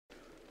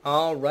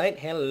Alright,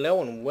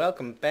 hello and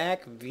welcome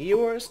back,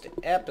 viewers, to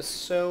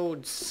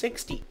episode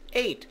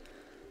 68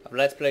 of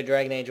Let's Play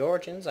Dragon Age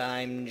Origins.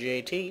 I'm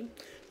JT.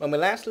 When we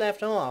last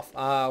left off,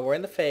 we're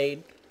in the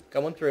Fade,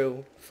 going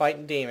through,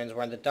 fighting demons.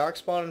 We're in the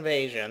darkspawn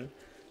invasion.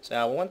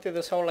 So we went through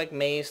this whole,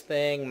 maze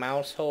thing,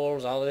 mouse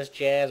holes, all this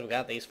jazz. We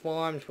got these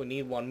forms, we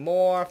need one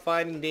more,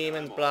 fighting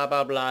demons, blah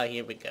blah blah,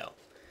 here we go.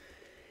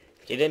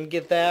 If you didn't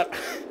get that,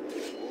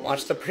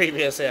 watch the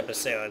previous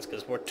episodes,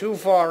 because we're too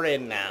far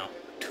in now.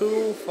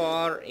 Too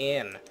far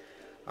in.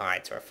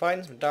 Alright, so we're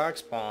fighting some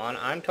darkspawn.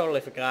 I'm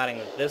totally forgetting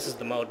that this is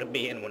the mode to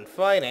be in when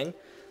fighting.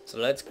 So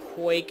let's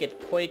quake it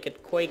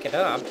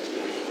up.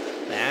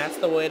 That's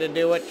the way to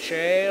do it,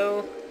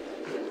 Shale.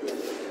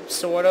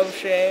 Sort of,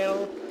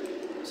 Shale.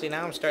 See,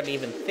 now I'm starting to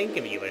even think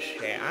of you as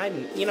Shale.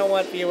 You know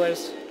what,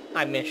 viewers?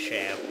 I miss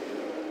Shale.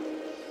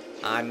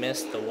 I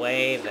miss the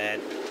way that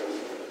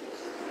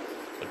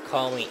would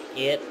call me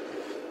it.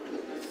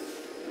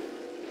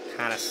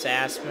 Kind of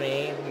sass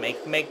me,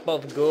 make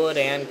both good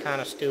and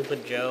kind of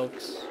stupid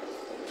jokes.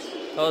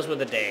 Those were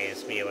the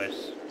days,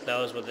 viewers.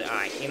 Those were the.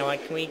 Alright, you know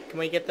what? Can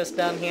we get this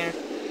done here?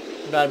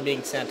 I'm about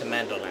being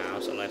sentimental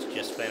now, so let's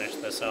just finish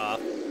this off.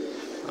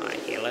 Alright,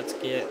 here, let's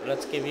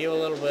give you a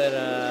little bit.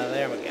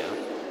 There we go.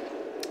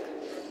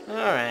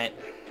 Alright,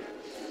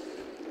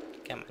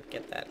 come on,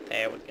 get that.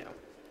 There we go.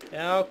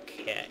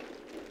 Okay.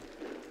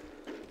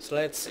 So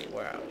let's see,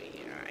 where are we?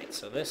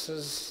 So this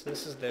is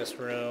this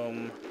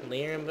room.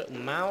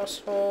 Mouse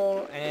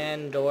hole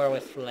and door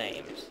with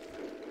flames.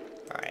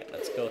 Alright,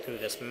 let's go through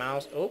this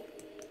mouse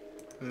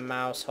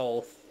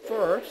hole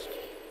first.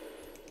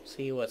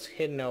 See what's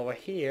hidden over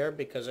here,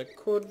 because it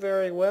could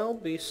very well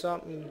be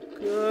something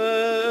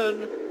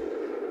good.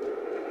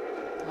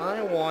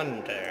 I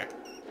wonder.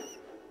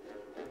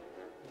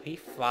 Will he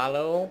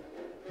follow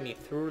me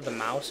through the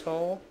mouse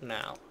hole?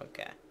 No,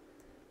 okay.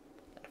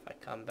 If I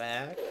come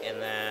back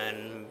and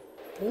then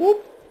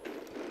whoop.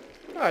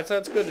 Alright, so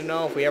that's good to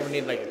know if we ever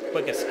need, a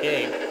quick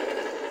escape.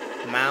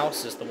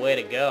 Mouse is the way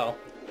to go.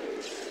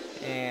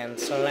 And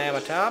slam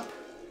it up.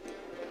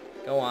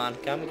 Go on,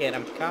 come get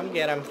him,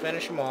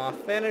 finish him off.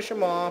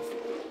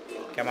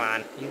 Come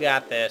on, you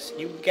got this.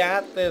 You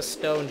got this,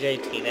 Stone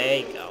JT, there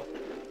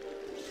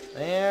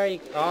you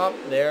go.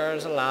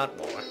 There's a lot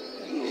more.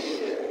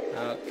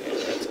 Okay,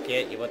 let's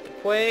get you with the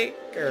quake,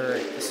 or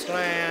the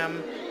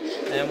slam.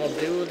 Then we'll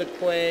do the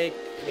quake.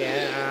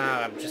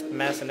 Yeah, I'm just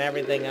messing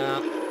everything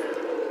up.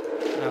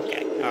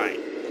 Okay, alright.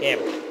 Here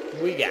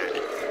we go.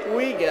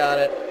 We got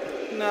it.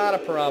 Not a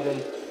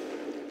problem.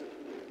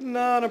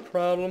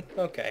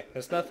 Okay,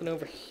 there's nothing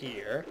over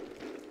here.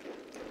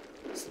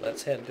 So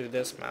let's head through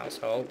this mouse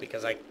hole,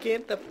 because I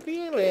get the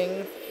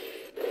feeling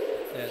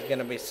there's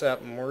gonna be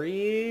something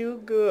real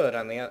good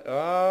on the other.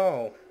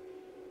 Oh.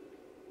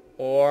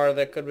 Or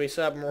there could be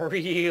something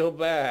real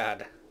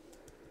bad.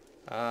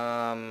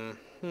 Alright,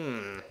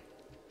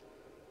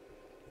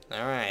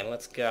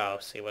 let's go.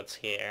 See what's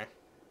here.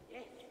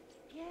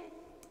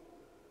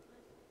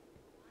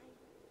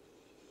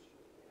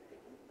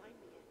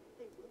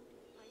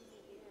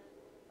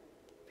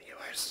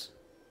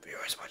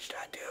 Viewers, what should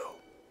I do?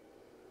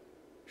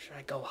 Should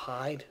I go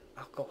hide?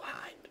 I'll go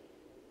hide.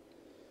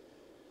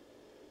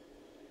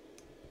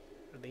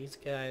 Are these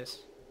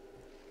guys?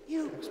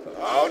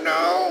 Oh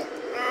no!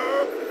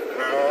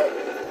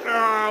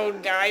 No!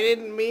 I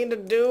didn't mean to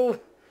do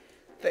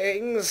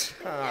things.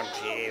 Oh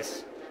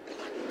jeez.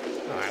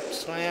 Alright,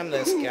 slam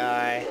this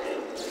guy.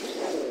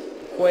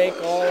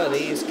 Quake all of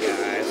these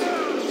guys.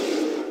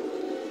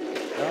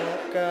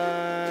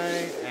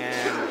 Okay,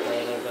 and go a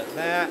little bit of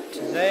that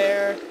to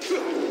there.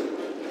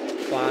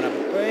 Bada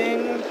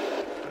bing.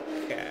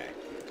 Okay.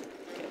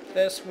 Get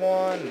this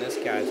one. This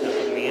guy's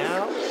helping me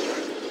out.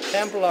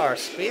 Templar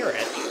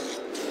Spirit.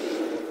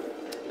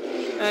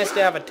 Nice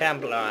to have a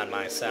Templar on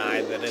my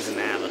side that isn't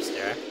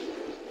Alistair.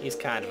 He's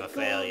kind of a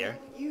failure.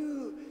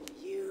 You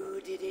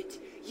did it.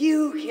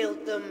 You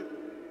killed them.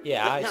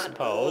 Yeah, I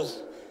suppose.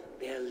 All.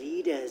 Their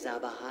leaders are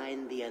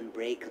behind the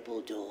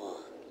unbreakable door.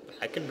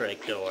 I can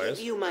break I doors.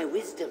 give you my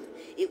wisdom.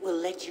 It will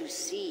let you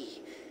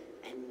see.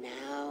 And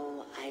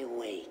now I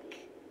wake.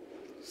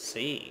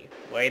 See.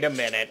 Wait a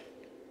minute.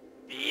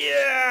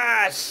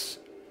 Yes!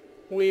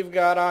 We've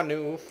got a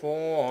new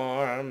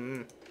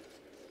form.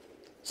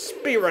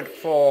 Spirit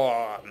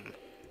form.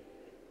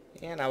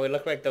 Yeah, now we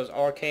look like those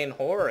arcane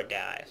horror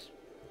guys.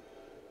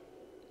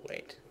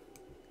 Wait.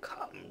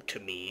 Come to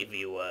me,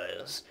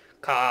 viewers.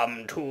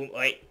 Come to...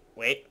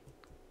 Wait.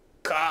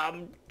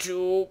 Come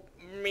to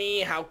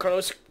me. How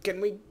close can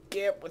we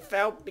get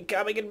without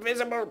becoming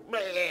invisible?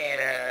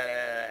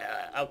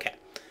 Okay.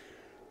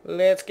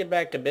 Let's get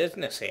back to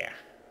business here.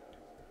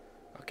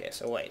 Okay,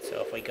 so wait.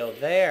 So if we go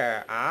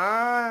there...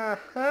 I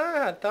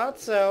thought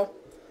so.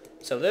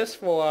 So this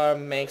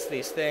form makes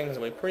these things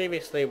we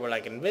previously were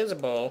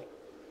invisible,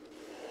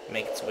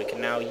 make it so we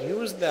can now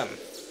use them.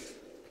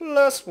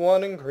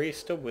 +1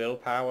 increase to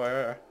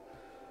willpower.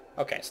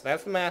 Okay, so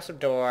that's the massive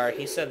door.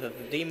 He said that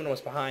the demon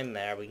was behind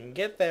there. We can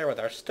get there with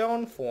our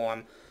stone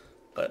form,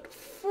 but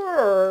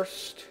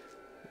first...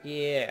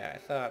 Yeah, I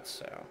thought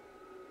so.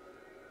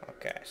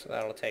 Okay, so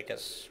that'll take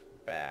us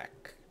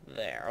back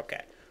there.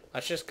 Okay.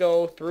 Let's just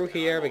go through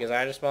here because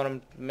I just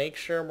want to make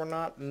sure we're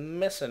not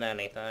missing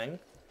anything.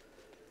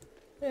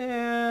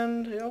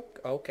 And,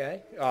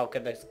 okay. Oh,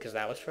 because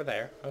that was for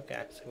there.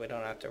 Okay, so we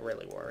don't have to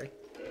really worry.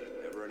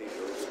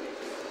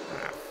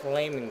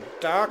 Flaming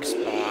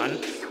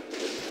darkspawn.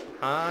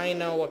 I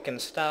know what can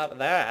stop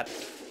that.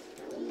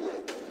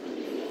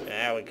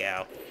 There we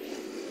go.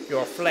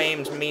 Your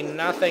flames mean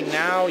nothing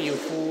now, you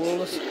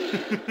fools.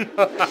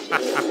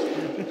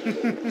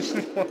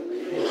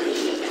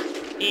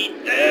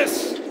 Eat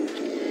this!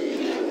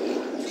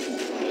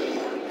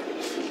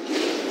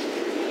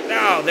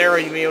 No, they're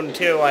immune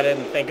too. I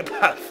didn't think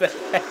about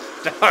that.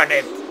 Darn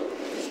it.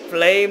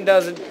 Flame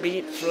doesn't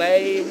beat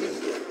flame.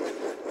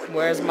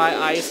 Where's my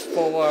ice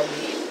form?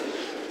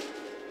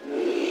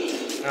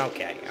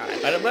 Okay,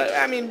 alright. But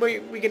I mean,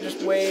 we can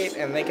just wait,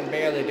 and they can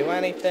barely do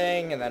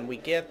anything, and then we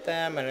get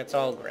them, and it's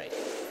all great.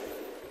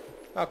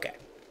 Okay.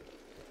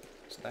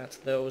 So that's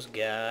those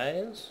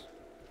guys.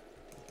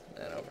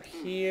 Then over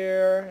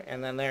here,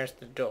 and then there's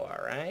the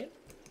door, right?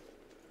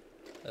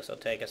 This will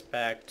take us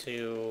back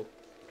to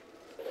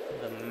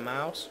the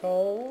mouse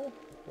hole,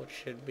 which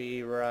should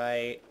be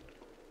right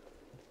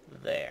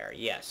there.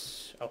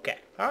 Yes. Okay.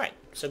 Alright,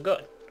 so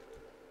good.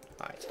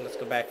 Alright, so let's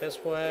go back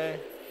this way.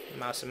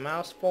 Mouse and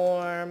mouse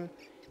form.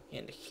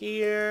 Into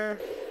here.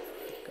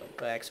 Go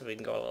back so we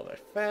can go a little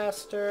bit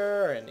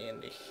faster. And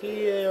into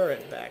here.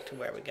 And back to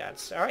where we got...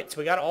 Alright, so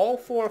we got all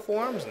 4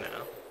 forms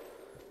now.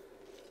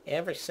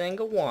 Every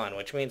single one.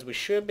 Which means we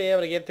should be able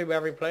to get through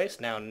every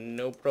place now.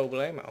 No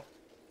problemo.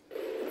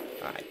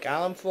 Alright,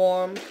 golem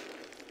form.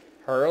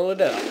 Hurl it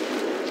up.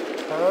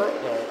 Hurl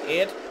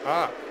it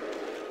up.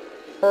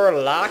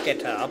 Hurlock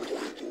it up.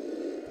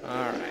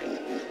 Alright.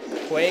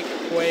 Quake,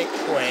 quake,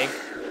 quake.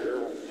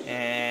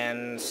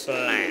 And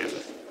slam.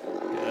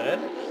 Good,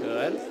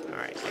 good.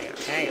 Alright,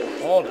 hang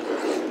on, hold on.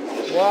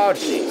 Whoa,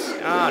 jeez.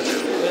 Oh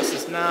no, this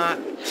is not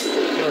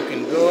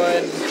looking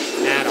good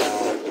at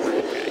all.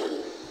 Okay.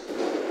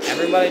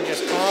 Everybody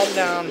just calm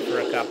down for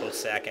a couple of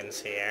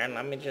seconds here. And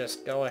let me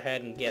just go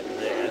ahead and get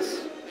this.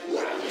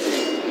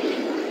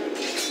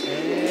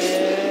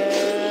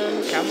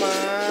 And come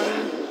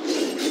on.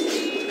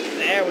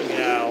 There we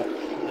go.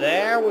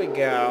 There we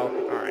go.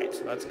 Alright,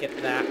 so let's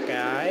get that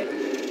guy.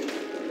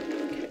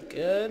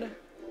 Good.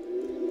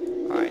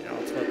 Alright, now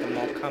let's let them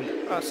all come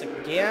to us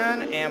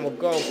again, and we'll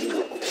go...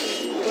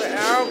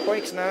 Oh,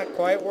 Quake's not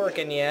quite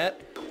working yet.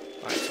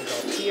 Alright, so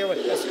we'll go here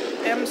with this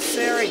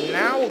emissary.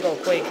 Now we'll go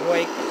Quake,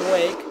 Quake,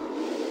 Quake.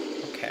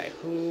 Okay,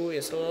 who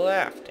is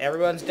left?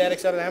 Everyone's dead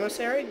except the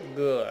emissary?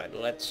 Good.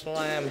 Let's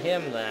slam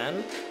him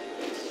then.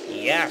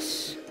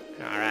 Yes.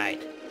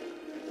 Alright.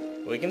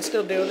 We can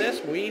still do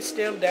this. We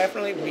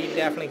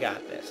definitely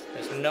got this.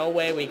 There's no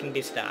way we can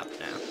be stopped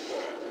now.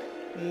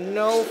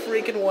 No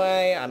freaking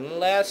way,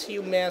 unless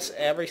you miss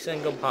every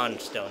single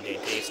punch, Stone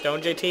JT.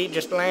 Stone JT,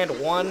 just land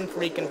one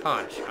freaking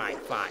punch. Alright,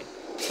 fine.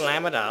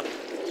 Slam it up.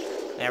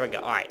 There we go.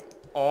 Alright.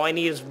 All I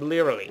need is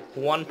literally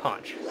one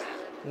punch.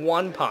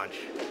 One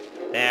punch.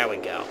 There we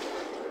go.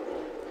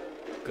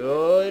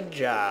 Good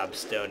job,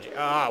 Stone JT.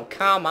 Oh,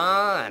 come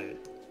on.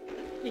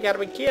 You gotta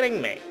be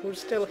kidding me.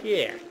 Who's still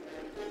here?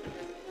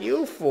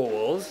 You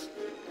fools.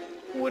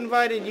 Who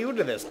invited you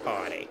to this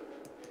party?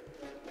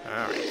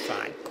 Alright,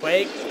 fine.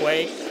 Quake,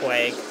 quake,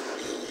 quake.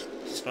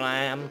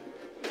 Slam.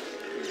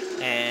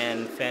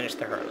 And finish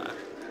the hurler.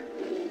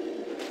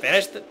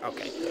 Finish the...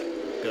 Okay, good.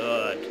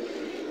 Good.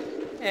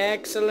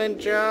 Excellent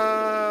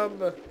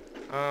job.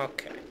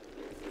 Okay.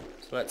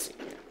 So let's see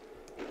here.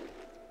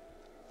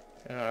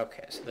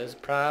 Okay, so this is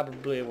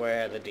probably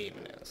where the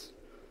demon is.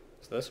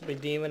 So this will be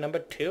demon number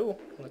 2.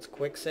 Let's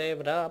quick save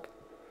it up.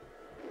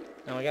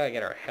 Now we gotta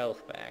get our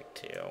health back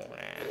too.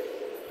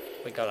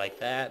 We go like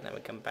that, and then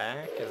we come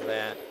back. Is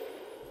that...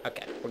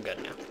 Okay, we're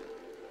good now.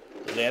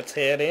 Let's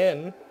head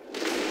in.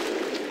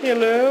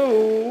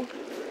 Hello.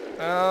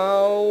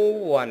 Oh,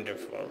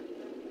 wonderful.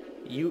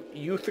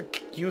 Youth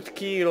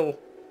Keel.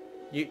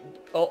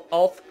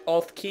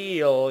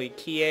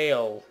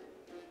 Kiel.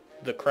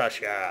 The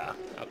Crusher.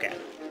 Okay.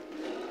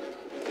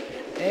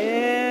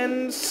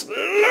 And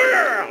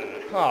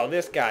slam! Oh,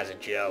 this guy's a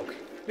joke.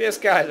 This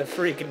guy's a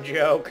freaking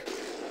joke.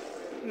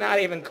 Not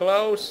even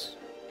close.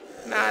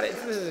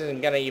 This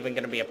isn't even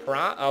gonna be a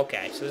problem.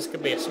 Okay, so this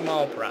could be a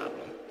small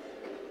problem,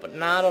 but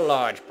not a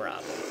large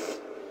problem.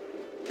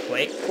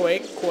 Quake,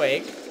 quake,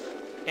 quake,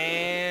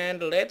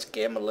 and let's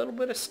give him a little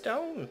bit of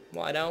stone.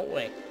 Why don't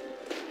we?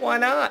 Why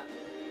not?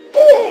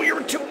 Oh,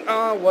 you're too...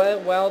 Oh,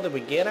 well, did we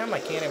get him? I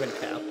can't even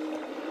tell.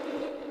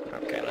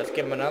 Okay, let's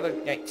give him another...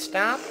 Hey,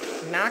 stop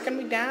knocking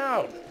me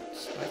down.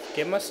 Let's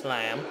give him a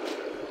slam.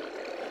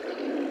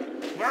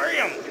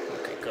 Bam!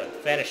 Okay, good.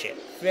 Finish it.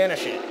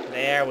 Finish it.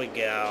 There we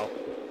go.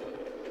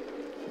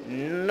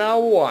 No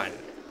one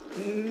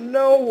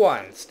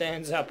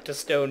stands up to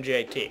Stone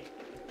JT.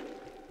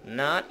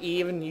 Not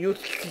even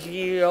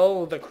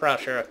Youthio the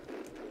Crusher.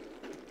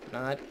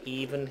 Not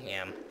even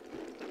him.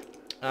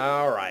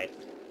 Alright.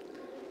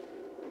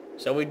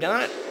 So we've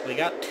done it. We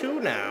got 2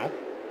 now.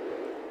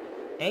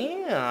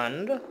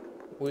 And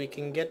we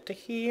can get to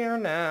here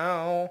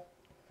now.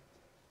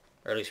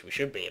 Or at least we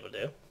should be able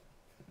to.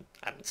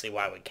 I don't see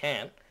why we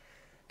can't.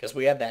 Because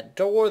we had that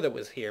door that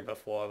was here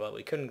before, but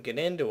we couldn't get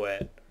into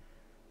it.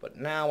 But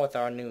now with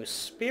our new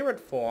spirit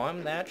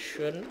form, that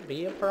shouldn't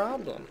be a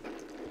problem.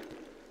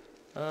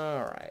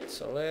 Alright,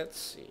 so let's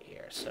see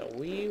here. So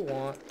we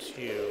want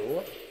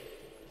to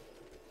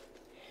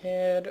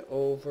head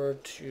over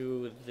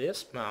to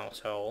this mouse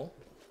hole,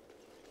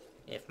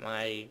 if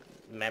my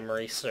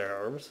memory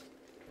serves.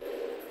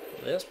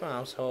 This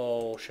mouse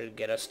hole should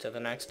get us to the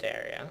next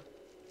area.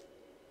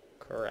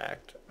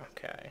 Correct.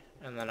 Okay.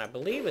 And then I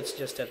believe it's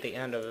just at the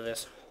end of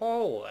this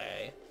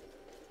hallway.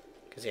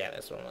 Because, yeah,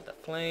 this one with the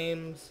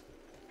flames.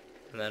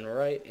 And then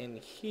right in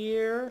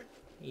here.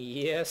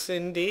 Yes,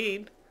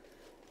 indeed.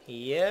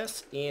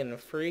 Yes, in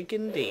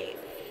freaking deed.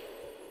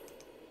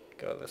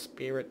 Go to the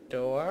spirit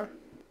door.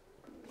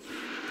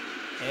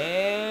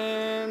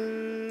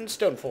 And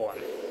stone form.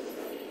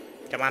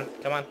 Come on,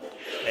 come on.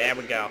 There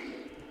we go.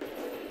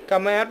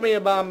 Come at me,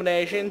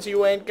 abominations.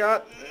 You ain't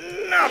got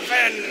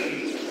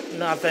nothing.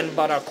 Nothing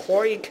but a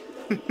quake.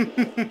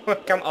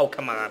 Come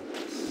on.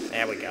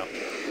 There we go.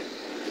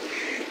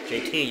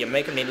 JT, you're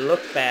making me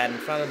look bad in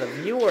front of the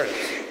viewers.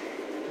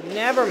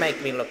 Never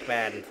make me look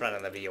bad in front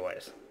of the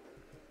viewers.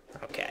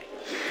 Okay.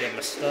 Give him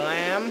a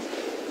slam.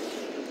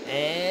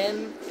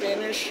 And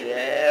finish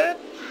it.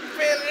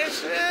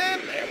 Finish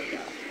it. There we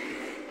go.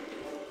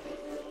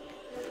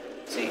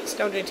 See,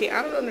 Stone JT,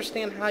 I don't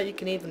understand how you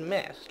can even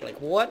miss. Like,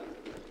 what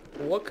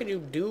could you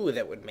do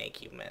that would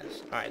make you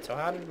miss? Alright, so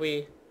how did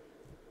we...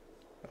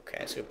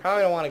 Okay, so we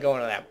probably don't want to go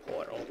into that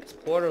portal, because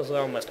portals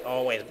are almost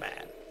always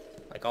bad.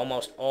 Like,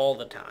 almost all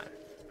the time.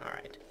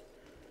 Alright.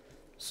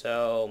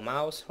 So,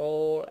 mouse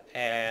hole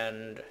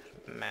and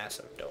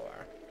massive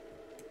door.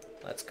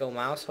 Let's go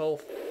mouse hole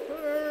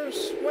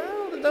first.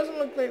 Well, it doesn't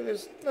look like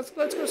there's... Let's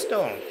go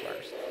stone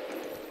first.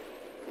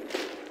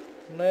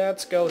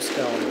 Let's go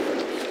stone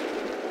first.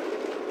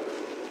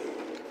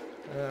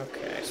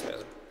 Okay, so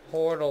there's a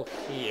portal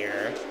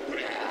here.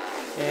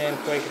 And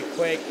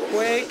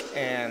quake,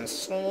 and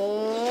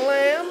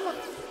slam.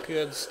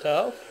 Good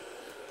stuff.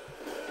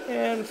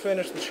 And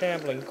finish the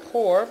shambling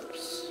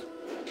corpse.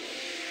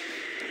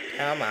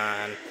 Come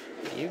on.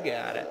 You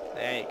got it.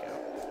 There you go.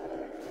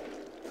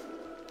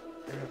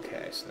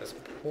 Okay, so there's a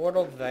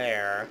portal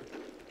there.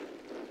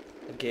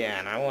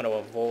 Again, I want to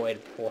avoid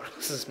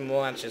portals as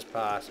much as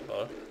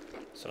possible.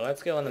 So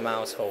let's go in the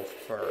mouse hole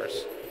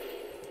first.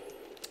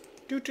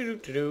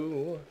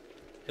 Do.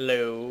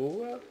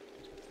 Hello?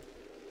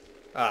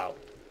 Oh,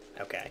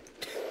 okay.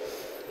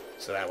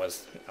 So that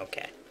was...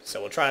 Okay.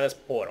 So we'll try this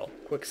portal.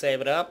 Quick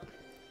save it up.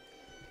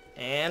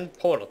 And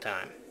portal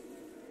time.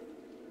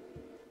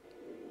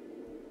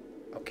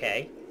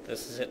 Okay.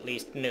 This is at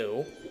least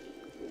new.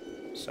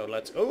 So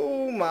let's...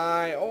 Oh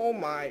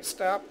my.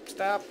 Stop.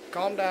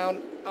 Calm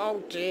down.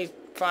 Oh, jeez.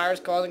 Fire's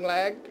causing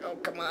lag. Oh,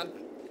 come on.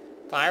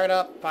 Fire it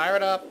up.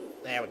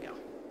 There we go.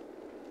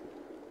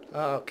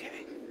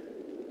 Okay.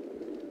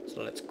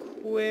 So let's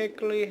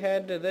quickly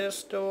head to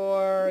this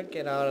door,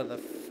 get out of the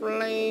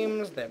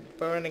flames, they're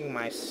burning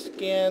my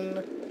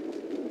skin.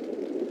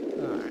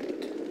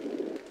 Alright.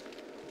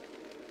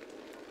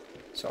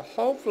 So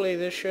hopefully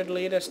this should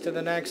lead us to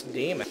the next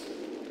demon.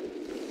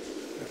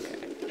 Okay.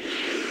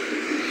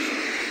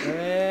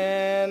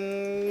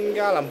 And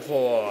golem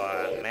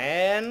form,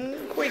 and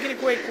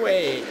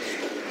quake.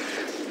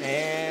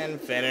 And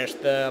finish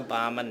the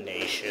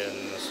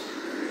abominations.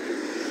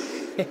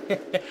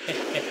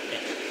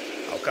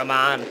 Oh, come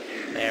on.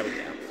 There we go.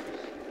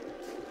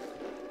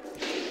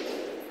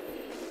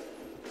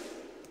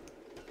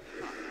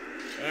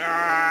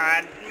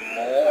 God,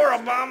 more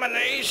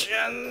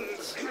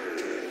abominations.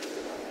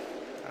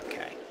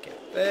 Okay,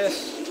 get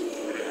this.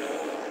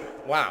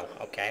 Wow,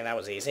 okay, that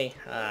was easy.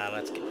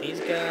 Let's get these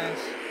guys.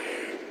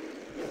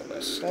 Pull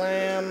the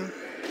slam.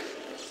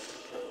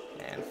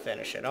 And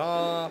finish it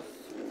off.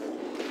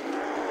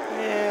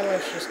 And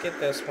let's just get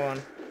this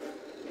one.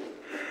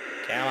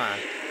 Come on.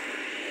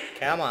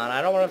 Come on,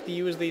 I don't want to have to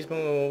use these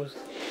moves.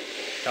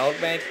 Don't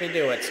make me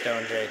do it,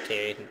 Stone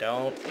JT.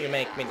 Don't you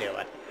make me do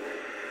it.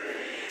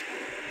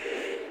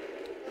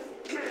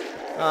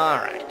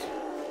 Alright.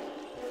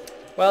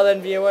 Well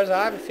then, viewers,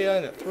 I have a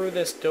feeling that through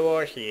this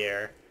door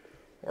here,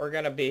 we're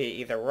going to be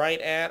either right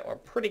at or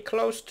pretty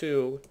close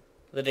to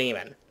the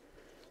demon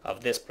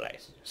of this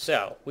place.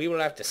 So, we will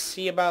have to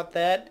see about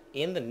that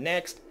in the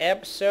next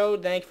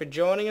episode. Thanks for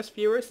joining us,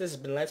 viewers. This has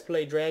been Let's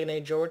Play Dragon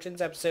Age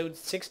Origins, episode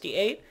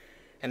 68.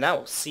 And I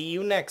will see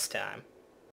you next time.